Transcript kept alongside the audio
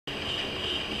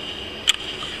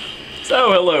So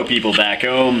hello people back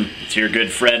home, it's your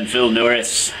good friend Phil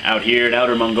Norris out here in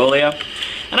outer Mongolia,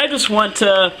 and I just want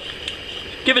to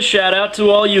give a shout out to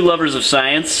all you lovers of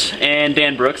science and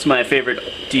Dan Brooks, my favorite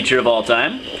teacher of all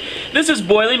time. This is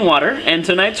boiling water, and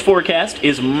tonight's forecast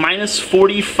is minus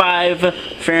 45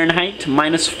 Fahrenheit,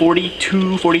 minus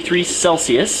 42, 43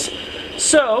 Celsius.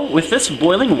 So with this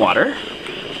boiling water,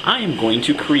 I am going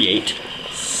to create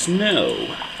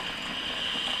snow.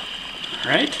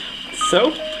 Alright,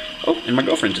 so, oh, and my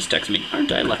girlfriend just texted me.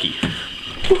 Aren't I lucky?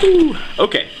 Woohoo!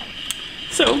 Okay,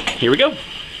 so here we go.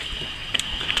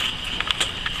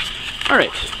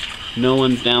 Alright, no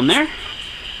one's down there,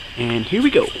 and here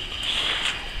we go.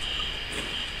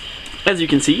 As you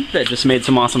can see, that just made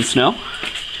some awesome snow.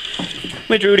 Let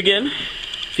me do it again,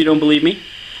 if you don't believe me.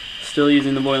 Still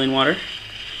using the boiling water.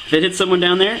 If it hits someone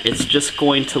down there, it's just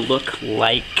going to look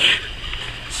like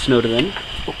snow to them.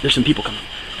 Oh, there's some people coming.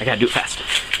 I gotta do it fast.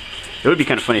 It would be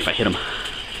kind of funny if I hit them.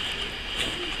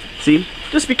 See,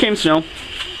 just became snow.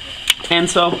 And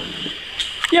so,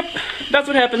 yep, that's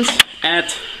what happens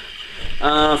at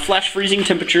flash freezing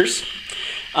temperatures.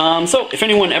 So if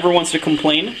anyone ever wants to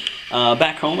complain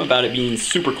back home about it being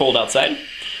super cold outside,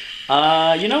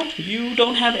 you know, you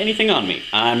don't have anything on me.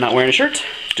 I'm not wearing a shirt,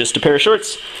 just a pair of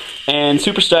shorts, and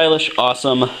super stylish,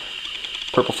 awesome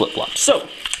purple flip-flops. So,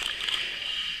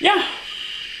 yeah.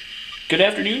 Good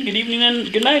afternoon, good evening,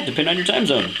 and good night, depending on your time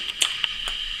zone.